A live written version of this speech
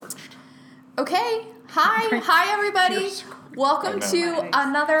Okay. Hi, everybody. Welcome to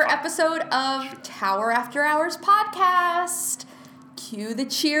another episode of Tower After Hours podcast. Cue the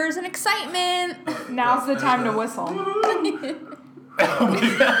cheers and excitement. Now's the time to whistle.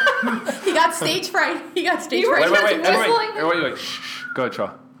 He got stage fright. Wait. Shh. Go ahead,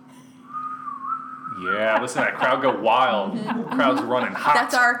 Shaw. Yeah, listen to that crowd go wild. Crowd's running hot.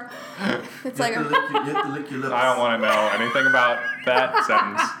 That's our. It's like. You have to lick your lips. I don't want to know anything about that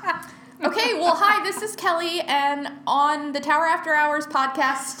sentence. Okay, well, hi, this is Kelly, and on the Tower After Hours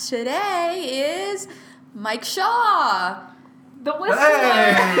podcast today is Mike Shaw. The whistler.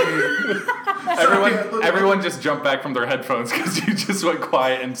 Hey! Everyone just jumped back from their headphones because you just went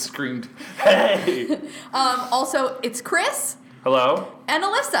quiet and screamed, "Hey!" Also, it's Chris. Hello. And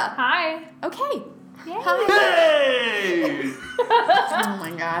Alyssa. Hi. Okay. Yay. Hi. Hey! Oh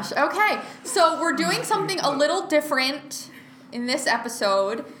my gosh. Okay, so we're doing something a little different in this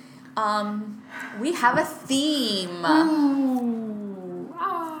episode. We have a theme. Ooh.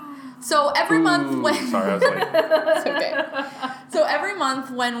 So every month when Sorry, I was late. it's okay. So every month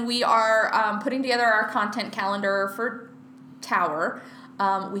when we are putting together our content calendar for Tower,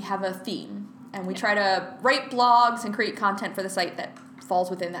 we have a theme, and we try to write blogs and create content for the site that falls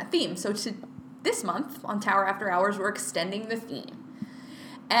within that theme. So this month on Tower After Hours, we're extending the theme,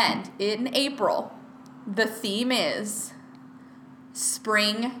 and in April, the theme is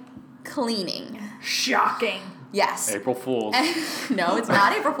spring cleaning. Shocking. Yes. April Fools. No, it's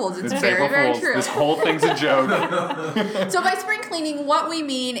not April Fools. It's very, April very Fools. true. This whole thing's a joke. So by spring cleaning, what we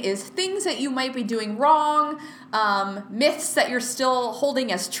mean is things that you might be doing wrong, myths that you're still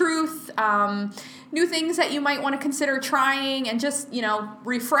holding as truth, new things that you might want to consider trying, and just,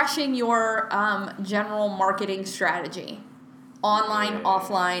 refreshing your general marketing strategy. Online,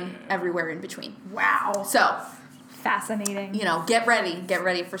 offline, everywhere in between. Wow. So, Fascinating. get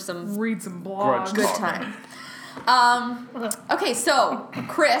ready for some Read some blogs. good time. Okay, so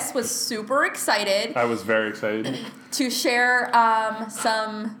Chris was super excited I was very excited. to share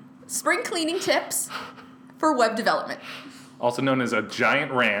some spring cleaning tips for web development. Also known as a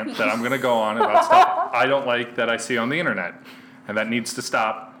giant rant that I'm going to go on about stuff I don't like that I see on the internet, and that needs to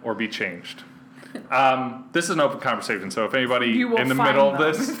stop or be changed. This is an open conversation, so if anybody You will in the find middle of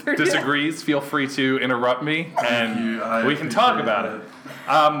them. this disagrees, feel free to interrupt me, and I we can talk appreciate about that.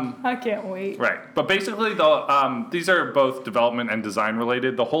 it. I can't wait. Right, but basically, these are both development and design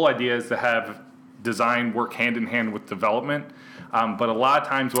related. The whole idea is to have design work hand in hand with development, but a lot of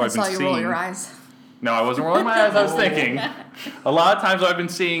times what I I've been saw you seeing... roll your eyes. No, I wasn't rolling my eyes. I was thinking. A lot of times what I've been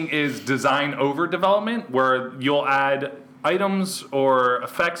seeing is design over development, where you'll add items or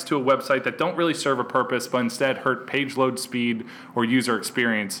effects to a website that don't really serve a purpose, but instead hurt page load speed or user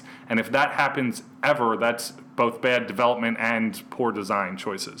experience. And if that happens ever, that's both bad development and poor design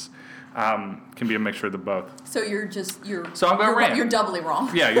choices. Can be a mixture of the both. So So I'm gonna rant. You're doubly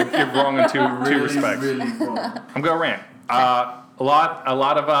wrong. Yeah, you're wrong in two Really, respects. really wrong. I'm gonna rant. A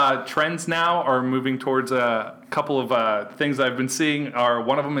lot of trends now are moving towards a couple of things I've been seeing.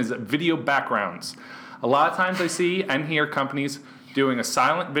 One of them is video backgrounds. A lot of times I see and hear companies doing a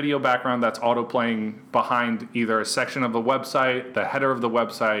silent video background that's auto-playing behind either a section of the website, the header of the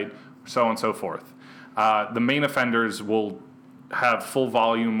website, so on and so forth. The main offenders will have full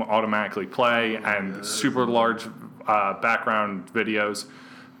volume automatically play and super large background videos.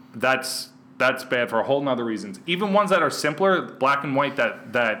 That's bad for a whole nother reasons. Even ones that are simpler, black and white,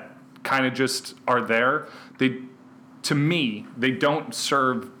 that kind of just are there, to me, they don't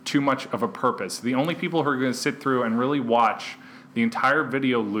serve too much of a purpose. The only people who are going to sit through and really watch the entire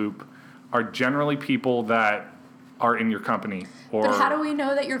video loop are generally people that are in your company. Or, But how do we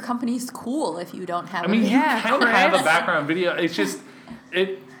know that your company's cool if you don't have? I mean, a you can have a background video. It's just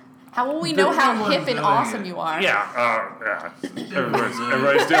How will we know how hip and doing awesome it. you are? Yeah. Everybody's doing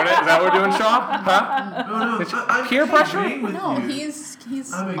it. Is that what we're doing, Shaw? Huh? No, It's I'm peer pressure? agreeing with No, you.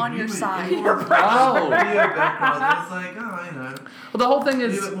 he's I'm on your agreeing with side. you. Oh. Video background. It's like, Well, the whole thing be a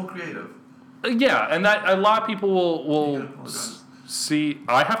is, bit more creative. yeah, and that a lot of people You will can apologize. see.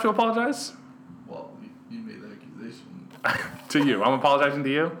 I have to apologize Well, you made that accusation. to you. I'm apologizing to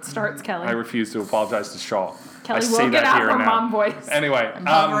you. Starts Kelly. I refuse to apologize to Shaw. Kelly I will say get that out here her now. mom voice. Anyway, I'm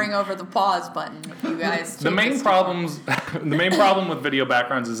hovering over the pause button. If you guys. the take main this the main problem with video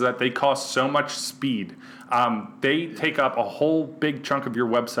backgrounds is that they cost so much speed. They take up a whole big chunk of your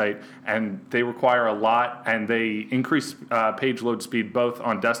website, and they require a lot, and they increase page load speed both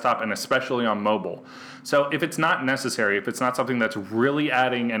on desktop and especially on mobile. So if it's not necessary, if it's not something that's really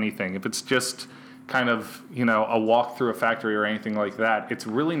adding anything, if it's just kind of, a walk through a factory or anything like that, it's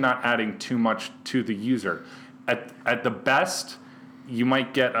really not adding too much to the user. At the best, you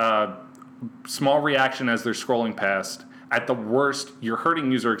might get a small reaction as they're scrolling past. At the worst, you're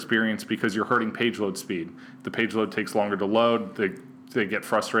hurting user experience because you're hurting page load speed. The page load takes longer to load, they get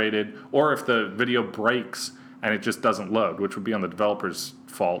frustrated, or if the video breaks and it just doesn't load, which would be on the developer's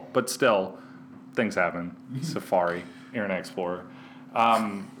fault, but still, things happen. Safari, Internet Explorer.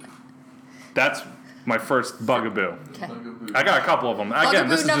 That's my first bugaboo. Okay. I got a couple of them. Again, Bugaboo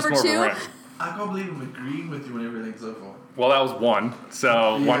this is just number more of a two? rant. I can't believe I'm agreeing with you on everything so far. Well, that was one,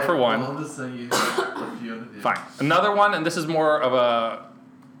 so Yeah, one for one. Well, I'm just saying you have a few other things. Fine. Another one, and this is more of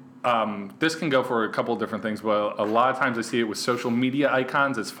a, this can go for a couple of different things, but a lot of times I see it with social media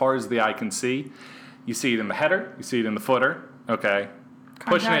icons as far as the eye can see. You see it in the header, you see it in the footer, okay.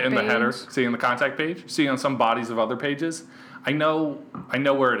 Pushing it in the header, see it in the contact page, see it on some bodies of other pages. I know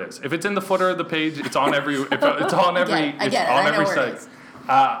where it is. If it's in the footer of the page, it's on every, it's on every, I it's get it. on I know every where it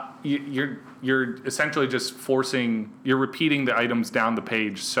site. You're essentially just you're repeating the items down the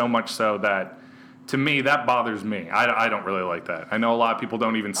page so much so that, to me, that bothers me. I don't really like that. I know a lot of people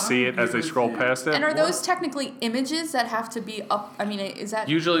don't even see it as they scroll past it. And are those technically images that have to be up? I mean, is that...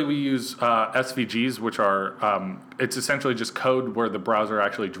 Usually we use SVGs, which are, it's essentially just code where the browser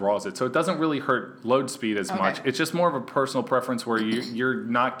actually draws it. So it doesn't really hurt load speed as much. It's just more of a personal preference where you're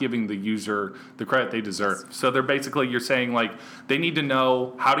not giving the user the credit they deserve. So they're basically, you're saying like, they need to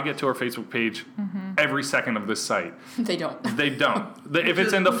know how to get to our Facebook page every second of this site. They don't. They don't. If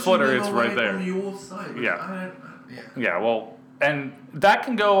it's in the footer, it's right there. On your site, Yeah. Yeah, well, and that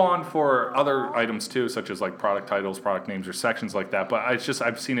can go on for other items too, such as like product titles, product names, or sections like that. But it's just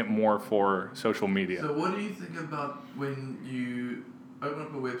I've seen it more for social media. So what do you think about when you open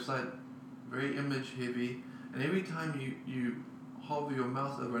up a website, very image heavy, and every time you hover your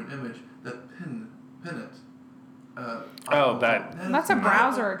mouse over an image, that pin it. That's a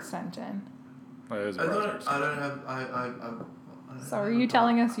browser extension. That is a browser extension. I don't have. So are you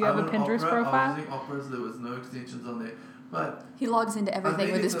telling us you have a Pinterest profile? I was using Opera, so there was no extensions on there. But He logs into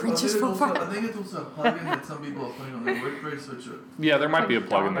everything with his I Pinterest think profile. I think it's also a plugin that some people are putting on their WordPress, which Yeah, there might be a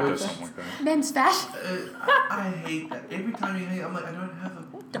plugin that Dog does outfits. something like that. Men's fashion. I hate that. Every time you hate, I'm like, I don't have a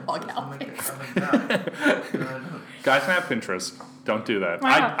Dog Pinterest. I'm like, outfits. no, I don't. Guys can have Pinterest. Don't do that.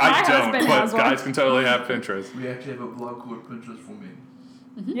 My I don't, husband but has one. guys can totally have Pinterest. We actually have a blog called Pinterest for Men.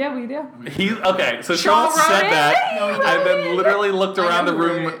 Yeah, we do. Okay, so Shaw Sean said wrote it? that, No, he and then literally looked I around know the who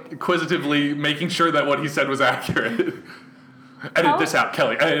room wrote inquisitively, making sure that what he said was accurate. Edit Tell this out,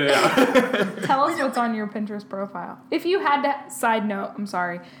 Kelly. Edit it out. Tell us what's on your Pinterest profile. If you had to, side note, I'm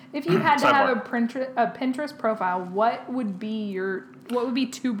sorry. If you had to have a Pinterest profile, what would be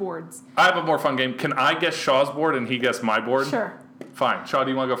 2 boards? I have a more fun game. Can I guess Shaw's board and he guess my board? Sure. Fine. Shaw, do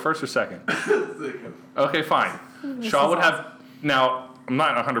you want to go first or second? Okay, fine. Shaw would have now. I'm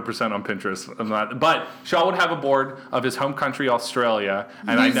not 100% on Pinterest. I'm not, but Shaw would have a board of his home country, Australia,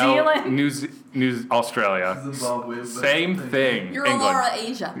 and New I know Zealand? New Australia. Zimbabwe. but Same thank thing. You're England. Laura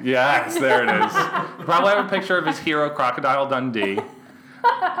Asia. Yes, there it is. Probably have a picture of his hero, Crocodile Dundee. you. There's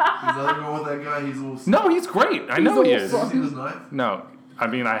nothing wrong with that guy. He's awesome. No, he's great. I know he is. Have you seen his knife? No, I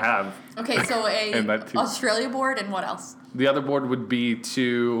mean I have. Okay, so And that too. Australia board and what else? The other board would be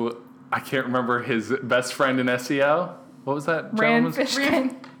to, I can't remember his best friend in SEO. What was that? Rand gentleman's-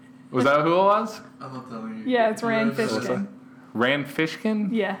 Fishkin. Was that who it was? I'm not telling you. Yeah, it's You Rand don't know. Fishkin. Rand Fishkin?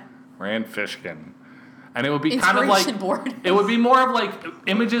 Yeah. Rand Fishkin. And it would be kind of like, Inspiration board. it would be more of like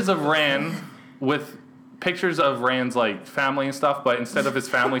images of Rand with pictures of Rand's like family and stuff, but instead of his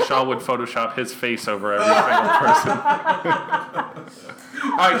family, Shaw would Photoshop his face over every single person.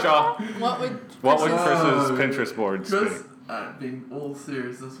 All right, Shaw. What would Chris's Oh, Pinterest board be? Chris, being all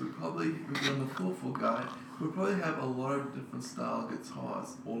seriousness, would be on the thoughtful guy. Would probably have a lot of different style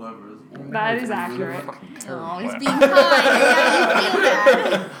guitars all over his wall. That is accurate. Oh, he's being kind. Yeah, you feel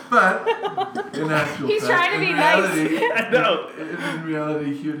bad. But in actual He's fact, trying to in be nice. reality, I know. In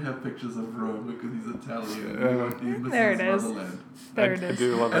reality, he would have pictures of Rome because he's Italian. He misses There it his is. motherland. There it I is.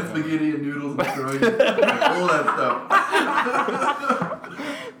 do love And that. spaghetti and noodles and macaroni, all that stuff.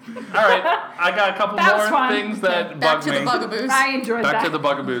 All right, I got a couple That was more fun. things that Back bug to me. the bugaboos. I enjoyed Back that. to the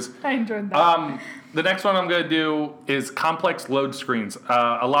bugaboos. I enjoyed that. The next one I'm going to do is complex load screens.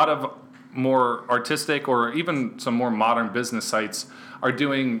 A lot of more artistic or even some more modern business sites are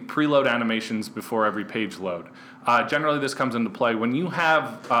doing preload animations before every page load. Generally, this comes into play when you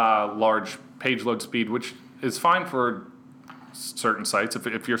have large page load speed, which is fine for certain sites.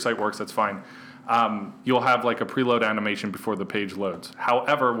 If your site works, that's fine. You'll have like a preload animation before the page loads.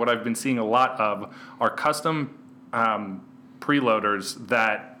 However, what I've been seeing a lot of are custom preloaders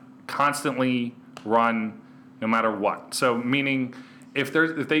that constantly run no matter what. So meaning if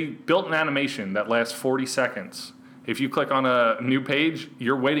they built an animation that lasts 40 seconds If you click on a new page,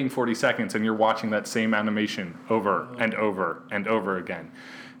 you're waiting 40 seconds and you're watching that same animation over and over and over again.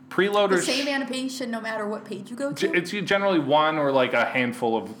 Preloaders. The same animation no matter what page you go to? It's generally one or like a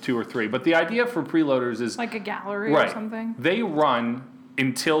handful of 2 or 3. But the idea for preloaders is... Like a gallery or something? They run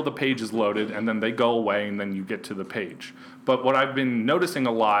until the page is loaded and then they go away and then you get to the page. But what I've been noticing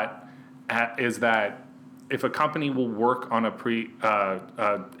a lot is that if a company will work on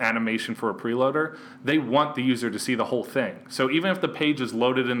a animation for a preloader, they want the user to see the whole thing. So even if the page is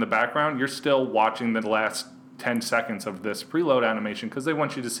loaded in the background, you're still watching the last 10 seconds of this preload animation because they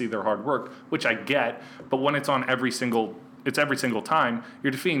want you to see their hard work, which I get. But when it's on every single time,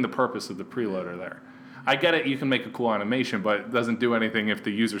 you're defeating the purpose of the preloader there. I get it, you can make a cool animation, but it doesn't do anything if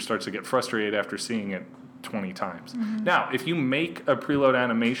the user starts to get frustrated after seeing it 20 times. Mm-hmm. Now, if you make a preload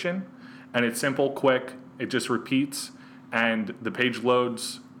animation and it's simple, quick, it just repeats, and the page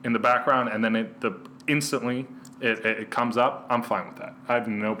loads in the background, and then instantly it comes up, I'm fine with that. I have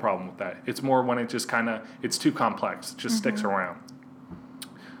no problem with that. It's more when it just it's too complex. It just sticks around.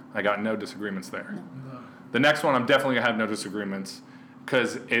 I got no disagreements there. No. The next one, I'm definitely going to have no disagreements,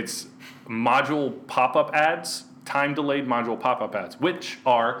 because it's module pop-up ads, time-delayed module pop-up ads, which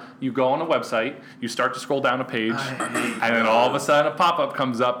are, you go on a website, you start to scroll down a page, and then all of a sudden a pop-up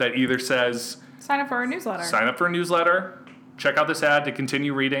comes up that either says... Sign up for our newsletter. Sign up for a newsletter. Check out this ad to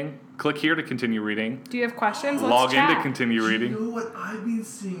continue reading. Click here to continue reading. Do you have questions? Let's Log chat. in to continue reading. You know what I've been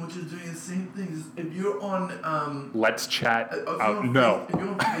seeing, which is doing the same thing, is if you're on... Let's chat. No. If you're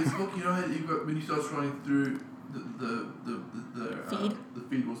on Facebook, you know how when you start scrolling through the feed? The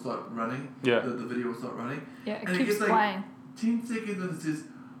feed will start running. Yeah. The video will start running. Yeah, it and keeps it gets playing. 10 seconds and it says,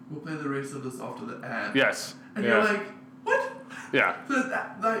 we'll play the rest of this after the ad. Yes. And you're like, what? Yeah. So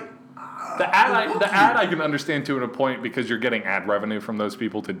that, the ad I can understand to a point because you're getting ad revenue from those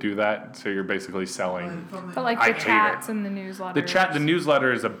people to do that, so you're basically selling. But like the chats and the newsletter. The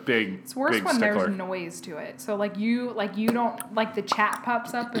newsletter is a big. It's worse big when stickler. there's noise to it. So like you don't like the chat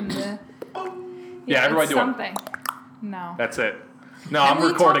pops up and the. Yeah, everybody do something. No. That's it. No, I'm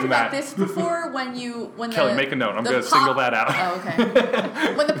recording that. Have we talked about this before when Kelly, make a note. I'm going to single that out. Oh,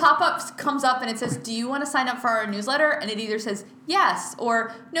 okay. When the pop-up comes up and it says, do you want to sign up for our newsletter? And it either says yes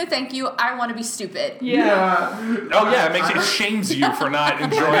or no, thank you, I want to be stupid. Yeah. Oh, yeah, it shames you for not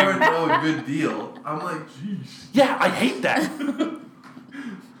enjoying. I never know a good deal. I'm like, jeez. Yeah, I hate that.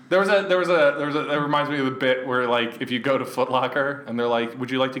 There was a that reminds me of the bit where, like, if you go to Foot Locker and they're like, would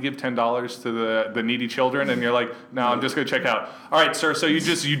you like to give $10 to the needy children? And you're like, no, I'm just going to check out. All right, sir, so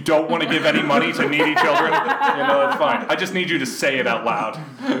you don't want to give any money to needy children? That's fine. I just need you to say it out loud.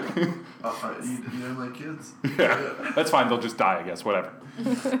 You know my kids? Yeah, that's fine. They'll just die, I guess, whatever.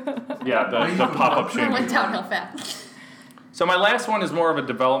 Yeah, the pop-up It went shaming. downhill fast. So my last one is more of a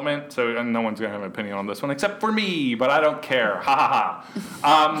development, so no one's going to have an opinion on this one, except for me, but I don't care. Ha ha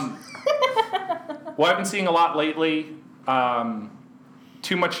ha. What I've been seeing a lot lately,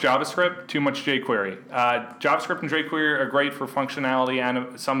 too much JavaScript, too much jQuery. JavaScript and jQuery are great for functionality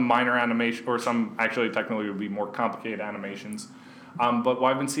and some minor animation, or some actually technically would be more complicated animations. But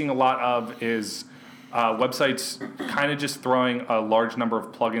what I've been seeing a lot of is websites kind of just throwing a large number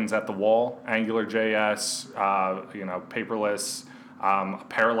of plugins at the wall. AngularJS, Paperless, a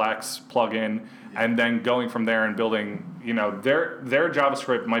Parallax plugin, and then going from there and building. Their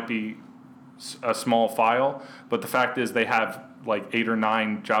JavaScript might be a small file, but the fact is they have like 8 or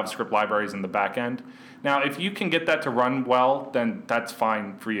 9 JavaScript libraries in the back end. Now, if you can get that to run well, then that's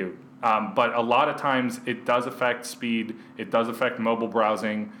fine for you. But a lot of times it does affect speed. It does affect mobile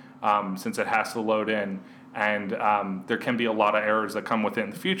browsing. Since it has to load in, and there can be a lot of errors that come with it in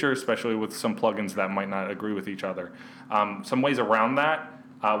the future, especially with some plugins that might not agree with each other. Some ways around that,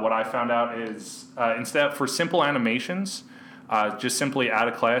 what I found out is instead for simple animations, just simply add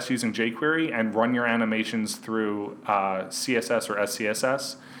a class using jQuery and run your animations through CSS or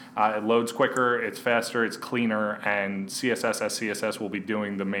SCSS. It loads quicker, it's faster, it's cleaner, and CSS, SCSS will be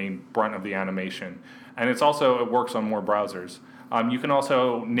doing the main brunt of the animation. And it works on more browsers. You can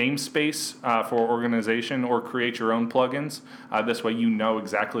also namespace for organization or create your own plugins. This way you know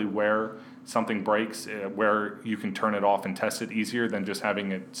exactly where something breaks, where you can turn it off and test it easier than just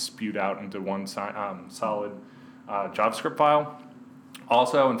having it spewed out into one solid JavaScript file.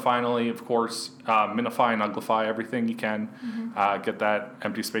 Also, and finally, of course, minify and uglify everything you can. Get that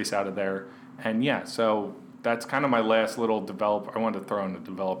empty space out of there. And yeah, so that's kind of my last little developer. I wanted to throw in a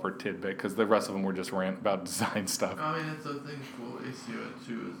developer tidbit because the rest of them were just rant about design stuff. I mean, it's a thing for SEO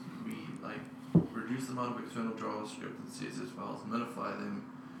too, is we reduce the amount of external JavaScript and CSS files, minify them,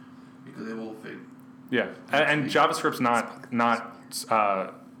 because they will fit. Yeah, and JavaScript's not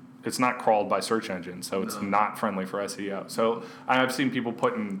it's not crawled by search engines, so it's not friendly for SEO. So I've seen people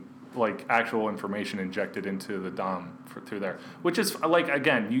putting like actual information injected into the DOM through there, which is like,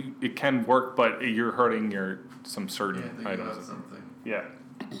 again, it can work, but you're hurting some certain items. Something. Yeah,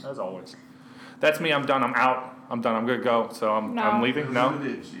 as always. That's me. I'm done. I'm out. I'm done. I'm gonna go. So I'm leaving. No.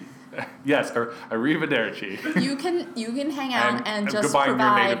 Yes, arrivederci. You can hang out and just goodbye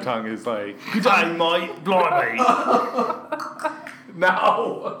provide. in your native tongue is like, good day, mate. Blimey.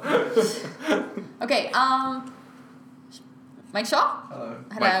 No. Okay. Mike Shaw. Hello.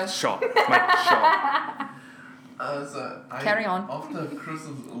 Mike Shaw. So Carry on. After Chris's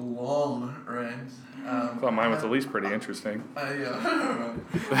long rant, I thought mine was at least pretty interesting. I'm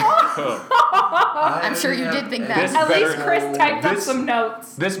sure you did think that. At least Chris typed up some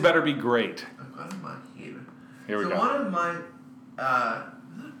notes. This better be great. I've got it in my head. Here we go. So one of my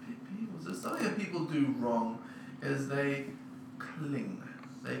something that people do wrong is they cling.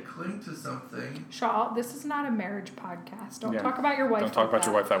 They cling to something. Shaw, this is not a marriage podcast. Don't talk about your wife. Don't talk about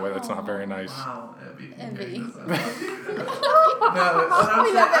your wife that way. That's not very nice. Wow, Abby. Envy.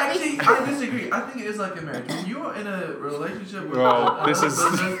 Actually, I disagree. I think it is like a marriage. When you're in a relationship with this is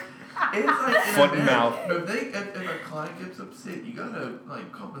business, it's like in foot a and marriage. mouth. If a client gets upset, you gotta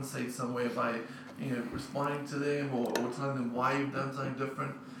like compensate somewhere by responding to them or telling them why you've done something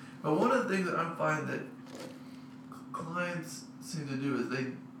different. But one of the things that I'm finding that clients seem to do is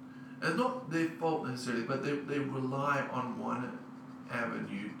it's not their fault necessarily, but they rely on one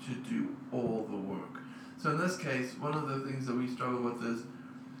avenue to do all the work. So in this case, one of the things that we struggle with is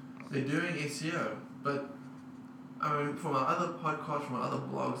they're doing SEO, but I mean, from our other podcasts, from our other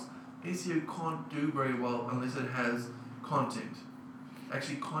blogs, SEO can't do very well unless it has content.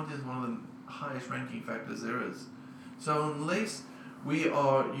 Actually, content is one of the highest ranking factors there is. So unless we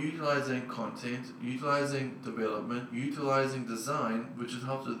are utilizing content, utilizing development, utilizing design, which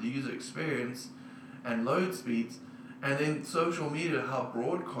helps with the user experience and load speeds, and then social media to help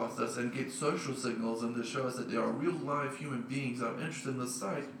broadcast us and get social signals and to show us that there are real live human beings that are interested in the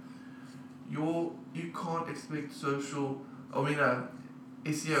site, you can't expect SEO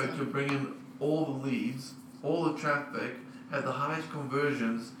to bring in all the leads, all the traffic, have the highest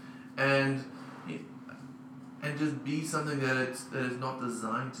conversions, and just be something that is not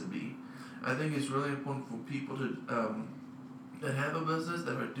designed to be. I think it's really important for people to that have a business,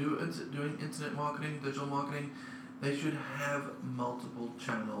 that are doing internet marketing, digital marketing. They should have multiple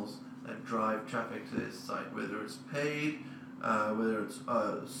channels that drive traffic to their site, whether it's paid, whether it's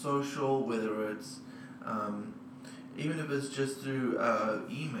social, whether it's even if it's just through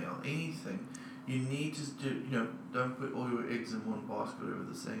email, anything. You need to don't put all your eggs in one basket, whatever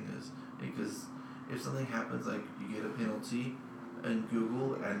the saying is, because if something happens, like you get a penalty in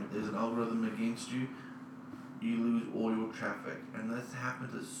Google and there's an algorithm against you, you lose all your traffic. And that's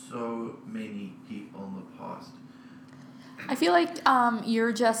happened to so many people in the past. I feel like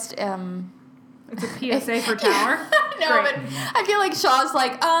you're just It's a PSA for Tower. No, but I feel like Shaw's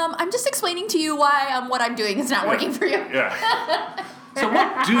like, I'm just explaining to you why what I'm doing is not working for you. Yeah. So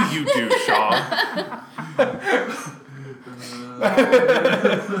what do you do, Shaw?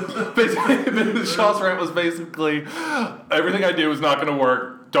 Basically, Shaw's rant was basically, everything I do is not going to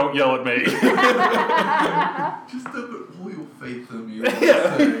work. Don't yell at me. Just don't put all your faith in me. Just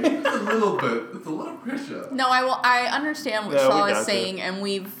a little bit. It's a lot of pressure. No, I understand what Shaw is saying, and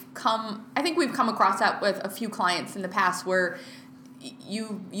I think we've come across that with a few clients in the past where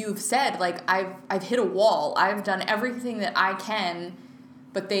you've said, like, I've hit a wall. I've done everything that I can,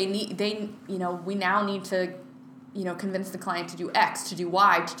 but we now need to, convince the client to do X, to do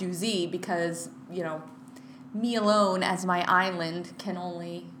Y, to do Z, because, me alone as my island can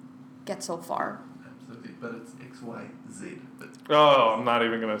only get so far. Absolutely, but it's X, Y, Z. Oh, I'm not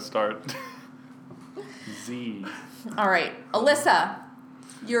even going to start. Z. All right, Alyssa,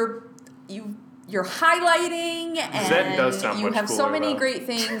 you're highlighting, and Zed does sound you much have so cooler, many though. great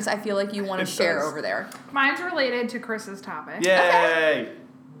things I feel like you want to share does. over there. Mine's related to Chris's topic. Yay!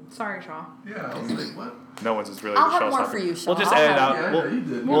 Sorry, Shaw. Yeah, I was like, what? No one's is really I'll the have Shaw's more topic. for you, Shaw. We'll just I'll edit have- out. Yeah, you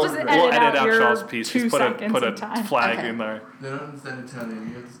did. We'll just We'll edit out out your Shaw's piece. 2 Just seconds put of a time. flag Okay. in there. They don't understand Italian.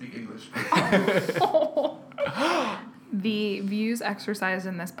 You have to speak English. The views exercised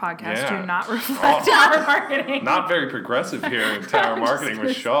in this podcast Yeah. do not reflect our marketing. Not very progressive here in Tower Marketing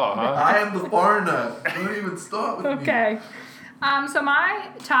with Shaw, huh? I am the foreigner. Don't even start with me. Okay. So my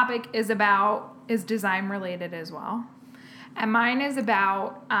topic is design related as well. And mine is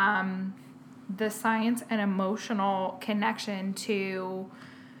about the science and emotional connection to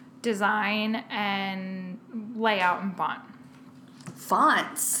design and layout and font.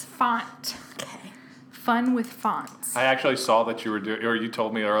 Fonts. Font. Okay. fun with fonts. I actually saw that you were doing, or you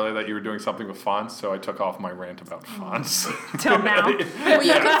told me earlier that you were doing something with fonts, so I took off my rant about fonts. Till now. Well,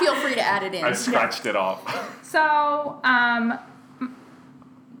 you can feel free to add it in. I scratched it off. So,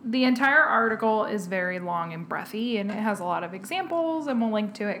 the entire article is very long and breathy, and it has a lot of examples, and we'll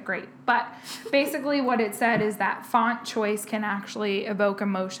link to it. Great. But basically what it said is that font choice can actually evoke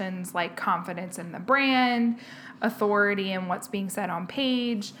emotions like confidence in the brand, authority in what's being said on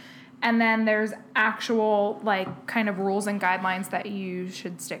page, and then there's actual, like, kind of rules and guidelines that you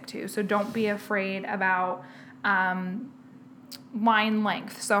should stick to. So don't be afraid about line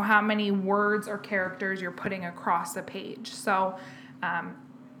length, so how many words or characters you're putting across the page. So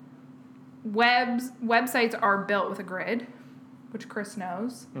websites are built with a grid, which Chris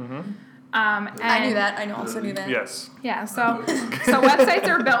knows. Mm-hmm. I knew that. I also knew that. Yes. Yeah, so websites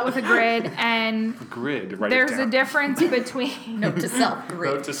are built with a grid, and Grid, right? there's a difference between... Note to self.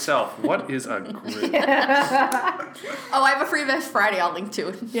 Grid. Note to self. What is a grid? Oh, I have a free Best Friday. I'll link to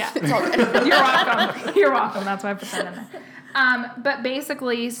it. Yeah. It's all good. You're welcome. You're welcome. That's why I put that in there. But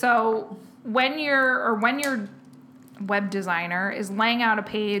basically, so when your web designer is laying out a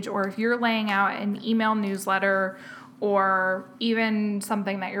page, or if you're laying out an email newsletter, or even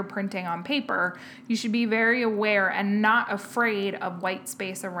something that you're printing on paper, you should be very aware and not afraid of white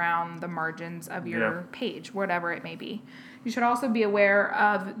space around the margins of your page, whatever it may be. You should also be aware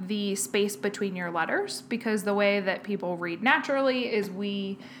of the space between your letters, because the way that people read naturally is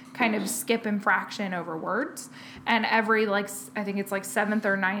we kind of skip infraction over words. And every, I think it's 7th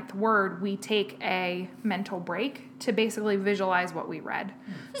or 9th word, we take a mental break to basically visualize what we read.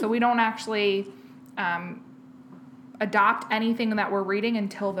 So we don't actually adopt anything that we're reading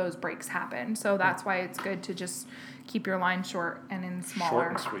until those breaks happen. So that's why it's good to just keep your line short and in smaller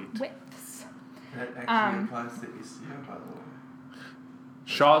Short and sweet. widths. That actually applies to SEO, by the way.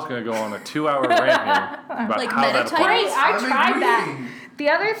 Shaw's going to go on a 2-hour rant here about Like how that meta applies. Great, I I'm tried that. agreeing. The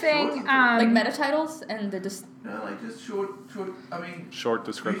other thing, Like meta titles and the No, like just short. I mean, Short,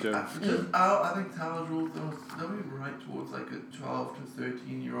 descriptive. Because I think Tyler's rule don't we write towards like a 12 to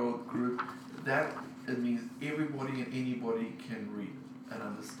 13-year-old group. That it means everybody and anybody can read and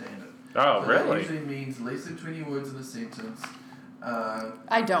understand it. Oh, So really? That usually means less than 20 words in a sentence.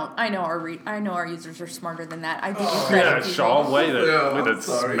 I don't. I know our users are smarter than that. I give you Oh, credit. Yeah, people. Shaw, way Yeah, to I'm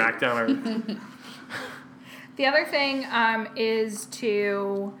sorry. smack down our... the other thing is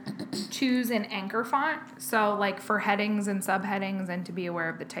to choose an anchor font. So like for headings and subheadings, and to be aware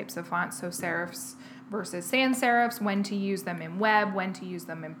of the types of fonts. So serifs versus sans serifs, when to use them in web, when to use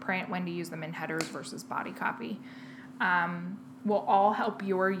them in print, when to use them in headers versus body copy. Will all help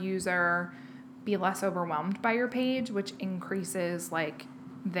your user be less overwhelmed by your page, which increases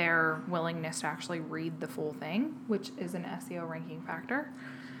their willingness to actually read the full thing, which is an SEO ranking factor.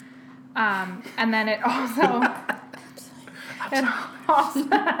 And then it also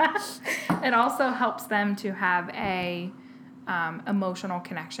it also helps them to have a emotional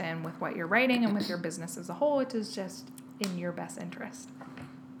connection with what you're writing and with your business as a whole, which is just in your best interest.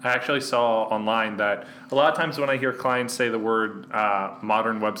 I actually saw online that a lot of times when I hear clients say the word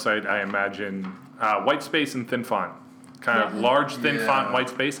modern website, I imagine white space and thin font. Kind of large, thin font, white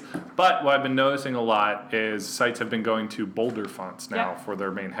space. But what I've been noticing a lot is sites have been going to bolder fonts now for their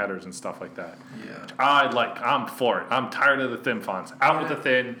main headers and stuff like that. Yeah. I'm for it. I'm tired of the thin fonts. Out with the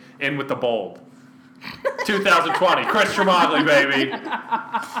thin, in with the bold. 2020, Chris Tremagli, baby.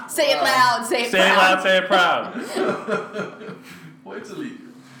 Say it loud. Say it Say it proud. loud, say it proud. Wait till you.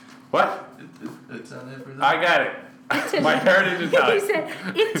 What? It's on everything. I got it. My heritage is He Italian.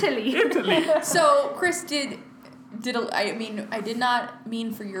 said Italy. So Chris I did not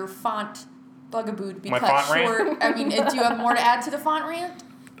mean for your font bugaboo to be My cut font rant? short. I mean, do you have more to add to the font rant?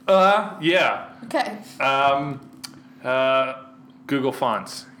 Yeah. Okay. Google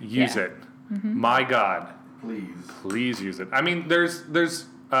Fonts. Use Yeah. it. My God. Please use it. I mean, there's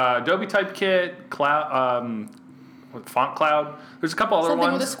Adobe Typekit, Cloud, Font Cloud. There's a couple other Something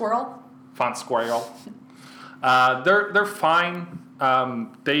ones. with a squirrel. Font Squirrel. They're fine.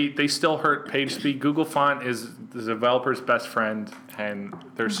 They still hurt page speed. Google Font is the developer's best friend, and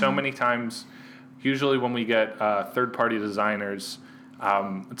there's so many times. Usually, when we get third-party designers,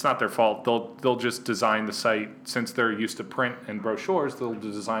 it's not their fault. They'll just design the site, since they're used to print and brochures. They'll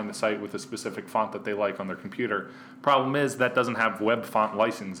design the site with a specific font that they like on their computer. Problem is that doesn't have web font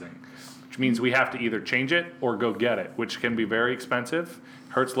licensing, which means we have to either change it or go get it, which can be very expensive.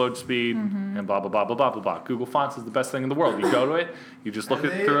 Hurts load speed and blah blah blah blah blah blah blah. Google Fonts is the best thing in the world. You go to it, you just look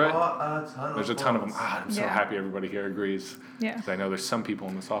through it. There's a ton of them. I'm so happy everybody here agrees. Yeah. 'Cause I know there's some people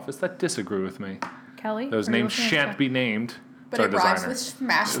in this office that disagree with me. Kelly? Those are you names looking at shan't be named, But our it rhymes designer. with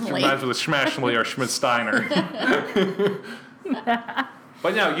It Schmashmley. rhymes with Schmashmley or Schmidt-Steiner.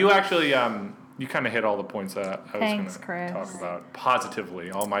 But no, you actually, you kind of hit all the points that I was Thanks, going to Chris. talk about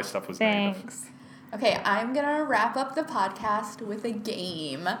positively. All my stuff was negative. Thanks. Okay, I'm gonna wrap up the podcast with a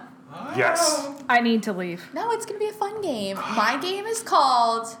game. Yes. I need to leave. No, it's gonna be a fun game. My game is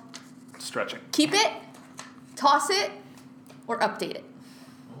called Stretching. Keep It, Toss It, or Update It.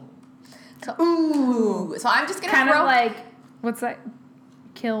 So, ooh. So I'm just gonna Kind of throw. like, what's that?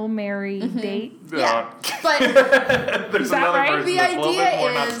 Kill, marry, date. Yeah, but There's that another right? person the that's a little bit idea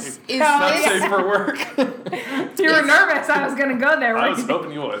more not is safe. Not this Safe for work. You were nervous. I was gonna go there. I weren't was you?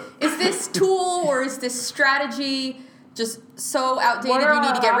 hoping you would. is this tool or is this strategy just so outdated What are you need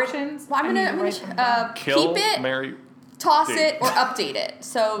to our get options? rid? Well, I need to write them down. Kill, keep it, marry. toss date. it, or update it.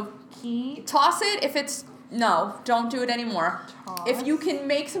 So Keep. toss it if it's no, don't do it anymore. If you can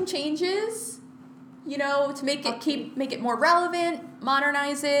make some changes, you know, to make it make it more relevant,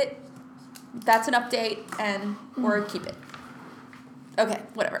 modernize it, that's an update and or keep it. Okay,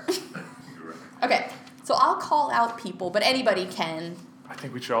 whatever. Okay. So I'll call out people, but anybody can. I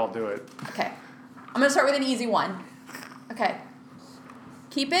think we should all do it. Okay. I'm going to start with an easy one. Okay.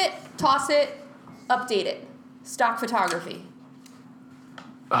 Keep it, toss it, update it. Stock photography.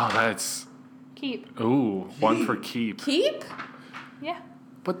 Oh, that's... Keep. Ooh, one for keep. Keep? Yeah.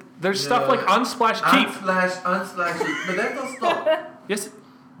 But there's stuff like Unsplash keep. Unsplash, but that don't stop. Yes.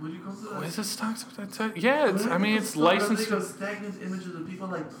 Would you consider What that? is this stock? Yeah, it's, I mean, it's licensed. They stagnant images of people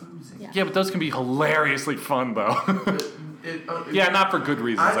like cruising. Yeah. Yeah, but those can be hilariously fun, though. Yeah, not for good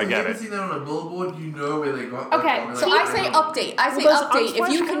reasons, I get haven't it. seen that on a billboard. You know where they got that Okay, from. So Like, I say update. I say Well, those update. If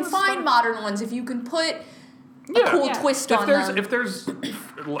Unsplash you can kinda find stuff- modern ones, if you can put Yeah. cool Yeah. twist If on there's them. if there's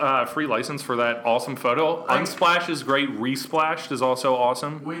free license for that awesome photo, Unsplash is great. Resplashed is also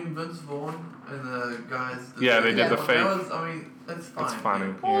awesome. When Vince Vaughn and the guys. Yeah, they did the that fake. was, I mean, that's fine. It's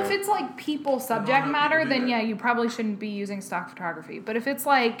funny. Well, Yeah. if it's like people subject no, matter, people do then that. yeah, you probably shouldn't be using stock photography. But if it's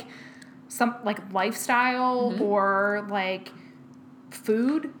like some like lifestyle or like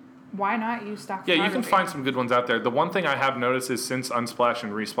food, why not use stock Yeah, photography? you can find some good ones out there. The one thing I have noticed is since Unsplash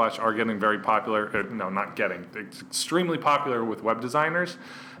and Resplash are getting very popular, no, not getting, it's extremely popular with web designers.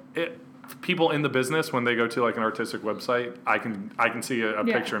 People in the business, when they go to like an artistic website, I can see a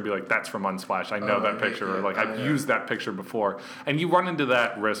Yeah. picture and be like, that's from Unsplash. I know Oh, that yeah, picture, or yeah. like I've Yeah. used that picture before. And you run into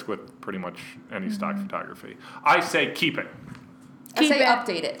that risk with pretty much any stock photography. I say keep it. I Keep say it.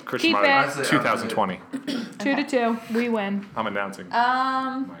 update it. Chris Keep Schmader, it. I say 2020. 2-2, we win. I'm announcing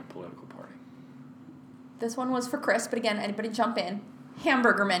Um, my political party. this one was for Chris, but again, anybody jump in.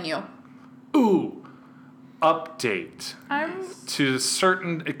 Hamburger menu. Ooh, update I'm to a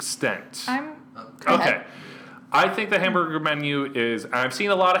certain extent. I'm Go Okay. ahead. I think the hamburger menu is, and I've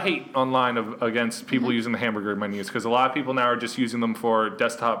seen a lot of hate online against people using the hamburger menus because a lot of people now are just using them for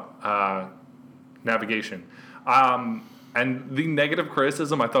desktop navigation. And the negative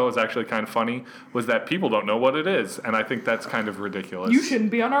criticism I thought was actually kind of funny was that people don't know what it is, and I think that's kind of ridiculous. you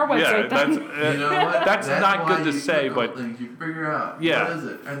shouldn't be on our Yeah, website that's then. You know what? That's not why good to you say, click but on things. You figure out Yeah. what is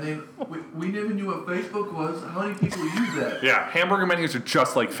it, and then we never knew what Facebook was. How many people use that? yeah, hamburger menus are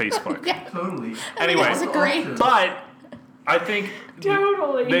just like Facebook. Yeah. Totally. Anyway, That was a great. Options. but I think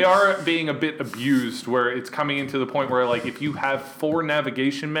Totally. they are being a bit abused where it's coming into the point where like if you have 4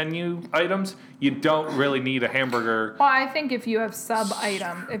 navigation menu items, you don't really need a hamburger. Well, I think if you have sub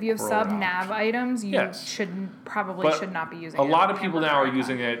item, if you have Roll sub out. nav items, you Yes. probably But should not be using A it lot as of people hamburger now are icon.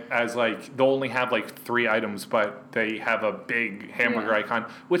 using it as like they'll only have like 3 items, but they have a big hamburger Yeah. icon,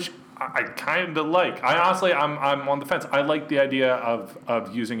 which I kind of like. I honestly, I'm on the fence. I like the idea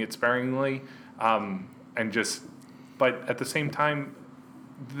of using it sparingly, and just. But at the same time,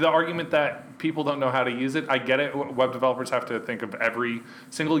 the argument that people don't know how to use it, I get it. Web developers have to think of every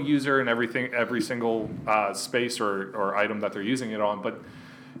single user and every single space or item that they're using it on. But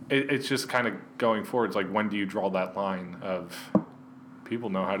it's just kind of going forward. It's like, when do you draw that line of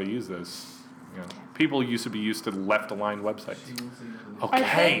people know how to use this? You know, people used to be used to left-aligned websites.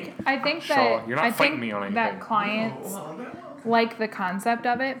 Okay. I think Shaw, that you're not I fighting think me on anything. that clients like the concept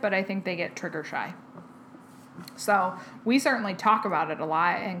of it, but I think they get trigger shy. So we certainly talk about it a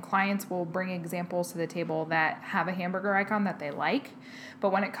lot, and clients will bring examples to the table that have a hamburger icon that they like,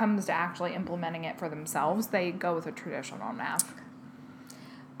 but when it comes to actually implementing it for themselves, they go with a traditional nav.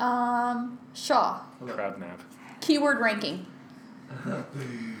 Shaw. Crowd nav. Keyword ranking.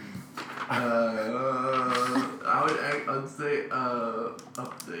 I'd say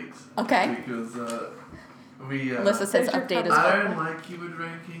update. Okay. Because we. Alyssa says There's your update as I well. don't like keyword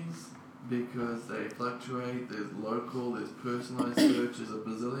rankings because they fluctuate. There's local, there's personalized search, there's a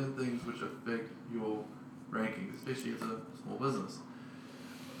bazillion things which affect your rankings, especially as a small business.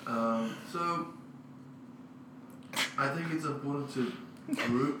 So I think it's important to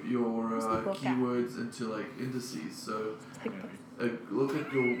group your keywords into like indices. So look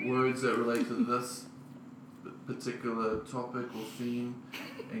at your words that relate to this particular topic or theme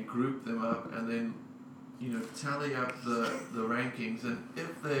and group them up, and then tally up the rankings, and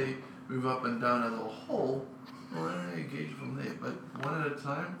if they move up and down as a whole, well, then engage from there. But one at a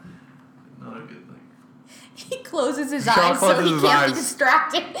time, not a good thing. He closes his Sean eyes so closes he his can't eyes. be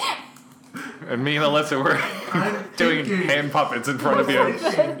distracted. And me and Alyssa were I'm doing thinking. hand puppets in front of you.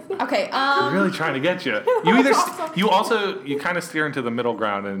 Okay. We're really trying to get you. You kind of steer into the middle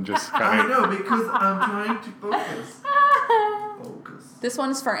ground and just I kind of. know, because I'm trying to focus. This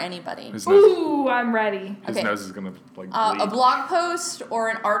one's for anybody. His nose, Ooh, I'm ready. his Okay. nose is gonna like A bleed. blog post or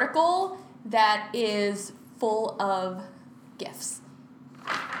an article that is full of gifs.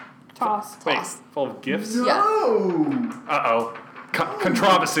 Toss. Wait, Toss. full of gifts? No! Uh-oh.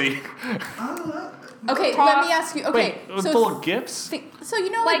 Controversy. Okay, Toss. let me ask you. Okay, Wait, so full of gifts? so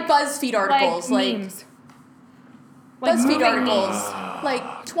like BuzzFeed articles, like memes. BuzzFeed moving articles, memes.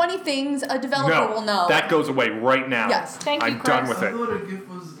 like 20 things a developer will know. That goes away right now. Yes. Thank you, I'm done Chris. with I it. thought a GIF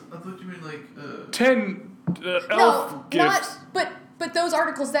was. I thought you meant like. 10 elf No, gifts. but those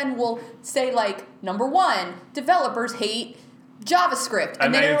articles then will say like number 1, developers hate JavaScript,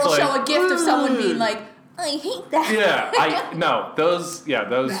 and then it's it'll show like, a gift of someone "Ugh." being like, I hate that. Those Because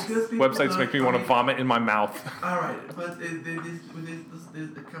people websites make me want to vomit in my mouth. Alright, but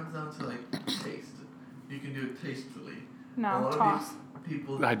it comes down to like taste. You can do it tastefully. A No, lot toss. of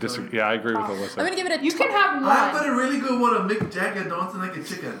people. I disagree. Yeah, I agree with I'm Alyssa. gonna give it a. You can have I've got one. a really good one of Mick Jagger dancing like a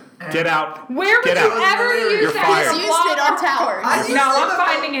chicken. And Get out. Where would Get you out. ever use You're that? fired. as a He's used it blog on towers. I used No, it I'm on-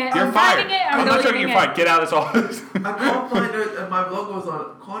 finding it. You're I'm fired. finding it. I'm not joking. deleting You're it. fired. Get out. It's all. I can't find it, and my blog was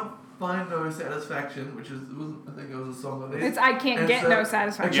on Can't Find No Satisfaction, which is, I think it was a song on it. It's I can't And get so- no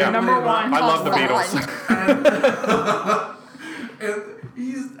satisfaction. Yeah. Number one. I love the Fun. Beatles. And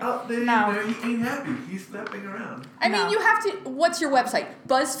he's out there, No. he ain't happy. He's flapping around. I mean, No. you have to. What's your website?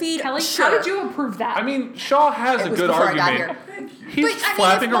 BuzzFeed. Kelly, Sure. how did you approve that? I mean, Shaw has It a was good before I got argument. here. Thank you. He's But, I mean,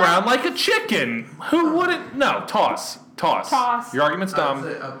 flapping if my- around like a chicken. Who wouldn't? No, toss. Toss. Your argument's I'd dumb.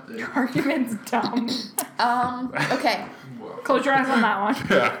 say up there. Argument's dumb. Okay. Wow. Close your eyes on that one.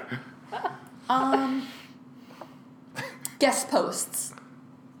 Yeah. Guest posts.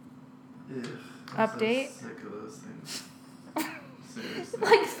 Ugh, I'm Update. So sick of those things. Seriously.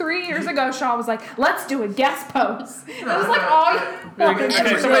 Like 3 years ago, Shaw was like, "Let's do a guest post." It was like no, all you Okay, wanted.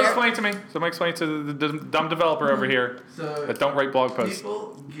 somebody Everywhere. explain to me. Somebody explain to the dumb developer over here So that don't write blog posts.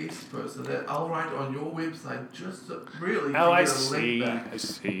 people guest post so that I'll write on your website just to really Oh, to I get a see. link back. I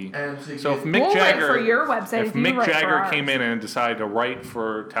see. And to So get, if Mick We'll Jagger, write for your website if if you Mick write for Jagger ours. came in and decided to write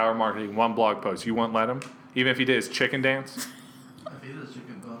for Tower Marketing one blog post, you wouldn't let him, even if he did his chicken dance. I feel it's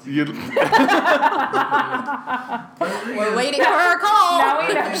chicken dancing. You'd, We're waiting for our call. Now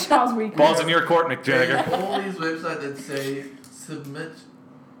we know Shaw's weakness. balls in your court, Mick There's Jagger. all these websites that say submit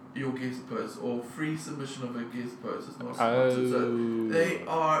your guest post or free submission of a guest post. It's not sponsored. So they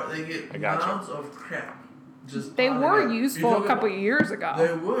get I gotcha. mounds of crap. Just They piling were up. useful You're a talking couple about- years They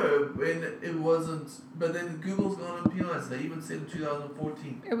ago. were, and it wasn't. But then Google's gone and penalized. They even said in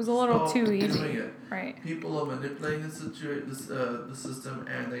 2014. It was a little stop too doing easy. it. Right. People are manipulating the system,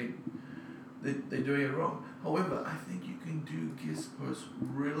 and they're doing it wrong. However, I think you can do guest posts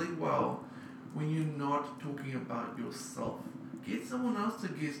really well when you're not talking about yourself. Get someone else to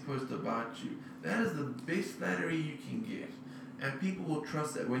guest post about you. That is the best flattery you can get. And people will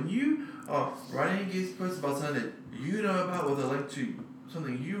trust that. When you are writing a guest post about something that you know about with a link to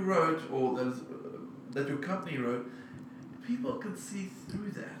something you wrote or that your company wrote, people can see through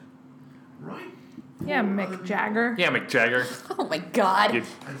that. Right? Yeah, For other Mick people. Jagger. Yeah, Mick Jagger. Oh my God. You-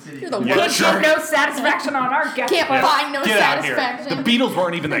 I said You're the Yeah, worst. Can't sure. get no satisfaction on our guest Can't post. find no Get out of here. satisfaction. The Beatles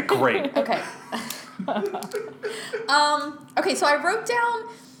weren't even that great. Okay. Okay, so I wrote down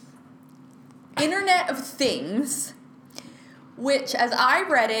Internet of Things, which, as I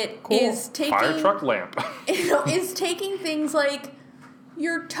read it, is taking Fire truck lamp. is taking things like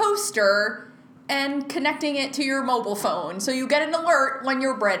your toaster and connecting it to your mobile phone, so you get an alert when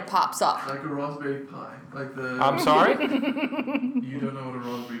your bread pops up. Like a Raspberry Pi. Like the. I'm sorry? You don't know what a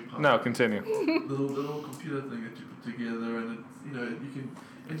Raspberry Pi No, continue. little computer thing that you put together, and it's, you can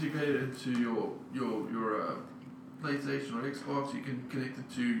integrate it into your PlayStation or Xbox. You can connect it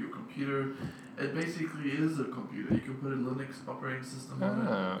to your computer. It basically is a computer. You can put a Linux operating system on it.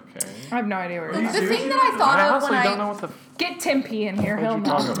 Oh, okay. I have no idea where The you're Are you going. thing that I thought I of honestly when don't I know what the Get Tim P in here. what He'll you know.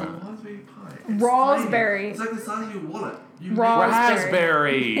 talking about. Raspberry raspberry Pi. It's Raspberry. tiny. It's like the size of your wallet. You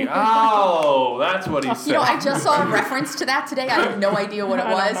Raspberry. Oh, that's what he said. You know, I just saw a reference to that today. I have no idea what it I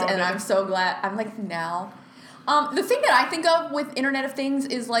don't was, know and what it I'm is. so glad. I'm like, now. The thing that I think of with Internet of Things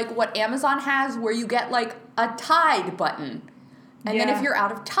is like what Amazon has, where you get like a Tide button. And then Yeah. if you're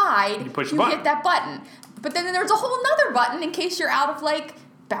out of Tide, You push the you button. hit that button. But then there's a whole nother button in case you're out of like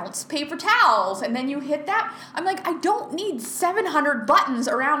bounce paper towels, and then you hit that. I'm like, I don't need 700 buttons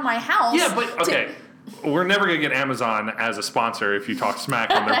around my house. Yeah, but okay. We're never gonna get Amazon as a sponsor if you talk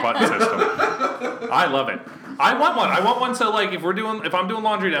smack on their button system. I love it. I want one. I want one so like if I'm doing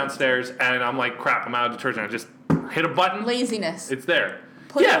laundry downstairs and I'm like, crap, I'm out of detergent, I just hit a button. Laziness. It's there.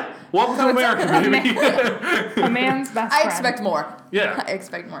 Put yeah. it- Welcome to America, baby. A man's best I friend. expect more. Yeah. I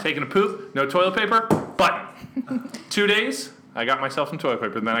expect more. Taking a poop, no toilet paper, button. 2 days, I got myself some toilet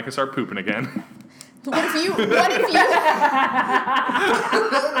paper, and then I can start pooping again. What if you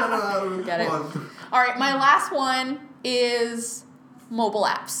Get it. All right, my last one is mobile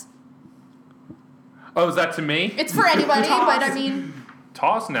apps. Oh, is that to me? It's for anybody, but I mean,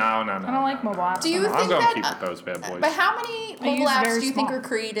 Toss? No. I don't like mobile apps. do you I'm think going to that? keep with those bad boys. But how many mobile use apps very do you think small. are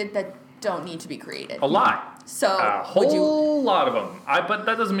created that don't need to be created? A lot. So A would you whole lot of them. But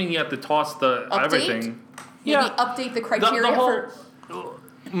that doesn't mean you have to toss the Update? everything. maybe update the criteria the whole, for?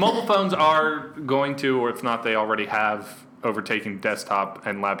 mobile phones are going to, or if not, they already have overtaken desktop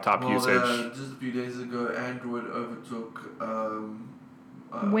and laptop usage. Just a few days ago, Android overtook.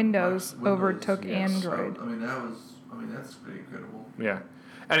 Windows overtook yes. Android. That's pretty incredible. Yeah.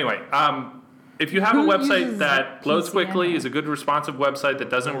 Anyway, if you have Who a website uses that loads PCN? quickly, is a good responsive website that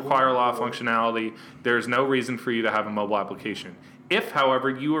doesn't require a lot of functionality, there's no reason for you to have a mobile application. If, however,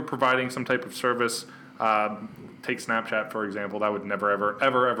 you are providing some type of service, take Snapchat, for example, that would never,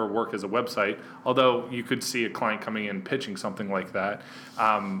 ever work as a website, although you could see a client coming in pitching something like that.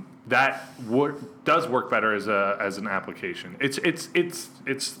 Does work better as an application. It's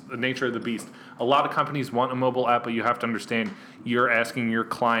the nature of the beast. A lot of companies want a mobile app, but you have to understand you're asking your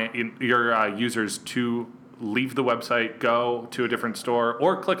users to leave the website, go to a different store,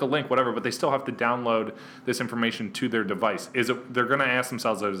 or click a link, whatever. But they still have to download this information to their device. They're going to ask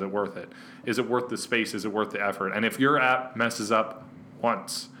themselves, is it worth it? Is it worth the space? Is it worth the effort? And if your app messes up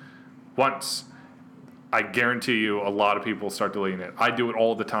once, I guarantee you a lot of people start deleting it. I do it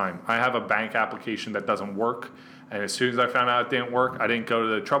all the time. I have a bank application that doesn't work, and as soon as I found out it didn't work, I didn't go to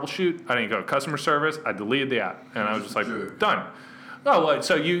the troubleshoot, I didn't go to customer service, I deleted the app, and I was just like, done. Oh, well,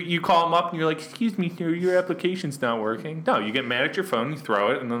 so you call them up and you're like, excuse me, sir, your application's not working. No, you get mad at your phone, you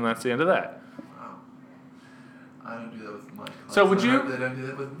throw it, and then that's the end of that. Wow. I don't do that with my clients. So would I you- hope they don't do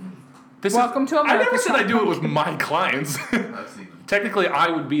that with me. Welcome to I never America, said I do it with my clients. I've seen them. Technically, I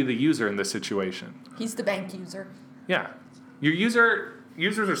would be the user in this situation. He's the bank user. Yeah, your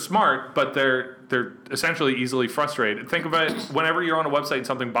users are smart, but they're essentially easily frustrated. Think about it. Whenever you're on a website and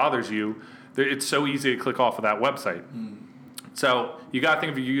something bothers you, it's so easy to click off of that website. So you got to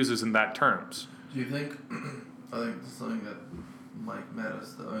think of your users in that terms. Do you think? I think something that Mike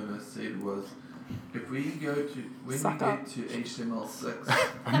Mattis, the owner, said was, if we go to Suck up. to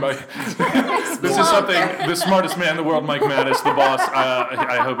HTML6, This is something the smartest man in the world, Mike Mattis, the boss.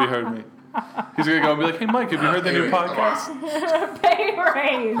 I hope he heard me. He's gonna go and be like, "Hey, Mike, have you heard the new podcast?" Pay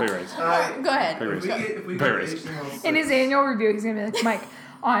raise. Pay raise. Go ahead. Pay raise. if we Pay go to raise. HTML6, In his annual review, he's gonna be like, Mike,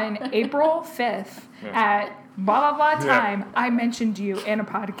 on April 5th at blah blah blah Yeah. time, I mentioned you in a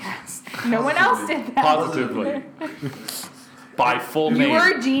podcast. No one else did that. Positively. By full You name.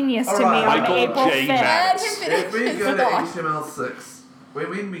 were a genius to me Alright. on Michael April J. 5th. Let Mattis. him finish if we his go to thought. HTML6,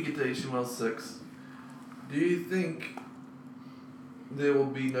 when we get to HTML6, do you think there will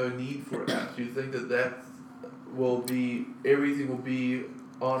be no need for apps? Do you think that will be, everything will be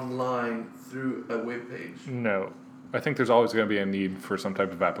online through a web page? No, I think there's always going to be a need for some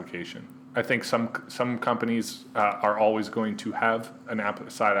type of application. I think some companies are always going to have an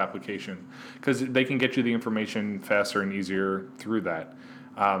side application because they can get you the information faster and easier through that.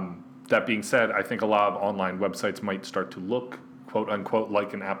 That being said, I think a lot of online websites might start to look, quote unquote,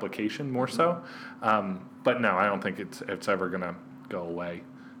 like an application more so. But no, I don't think it's ever going to go away,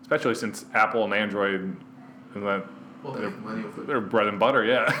 especially since Apple and Android, Well, they make money off it. they're bread and butter.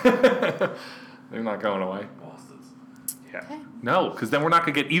 Yeah, they're not going away. Bastards. Yeah. Okay. No, because then we're not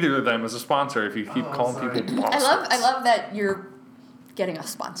gonna get either of them as a sponsor if you keep Oh, calling sorry. people I bastards. love that you're getting us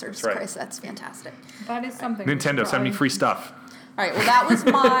sponsors, That's right. Chris. That's fantastic. That is something. Nintendo, send me free stuff. All right. Well, that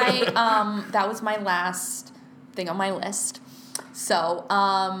was my last thing on my list. So,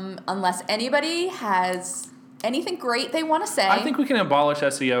 unless anybody has anything great they want to say, I think we can abolish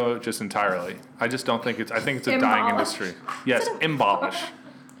SEO just entirely. I just don't think I think it's a dying Abolish? industry. Yes, abolish.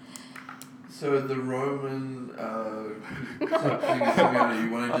 So the Roman something is coming out. You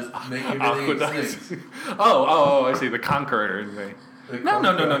want to just make everything Aqueducts. extinct. Oh, I see. The Conqueror. The No.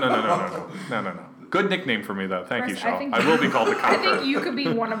 conqueror. Good nickname for me, though. Thank you, Chris, Shaw. I will be called the I Conqueror. think you could be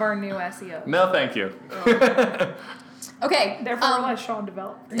one of our new SEOs. No, thank you. Okay. Therefore, we'll let Sean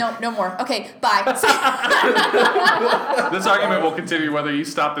develop. No more. Okay, bye. This argument will continue whether you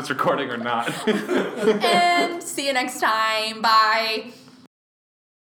stop this recording or not. And see you next time. Bye.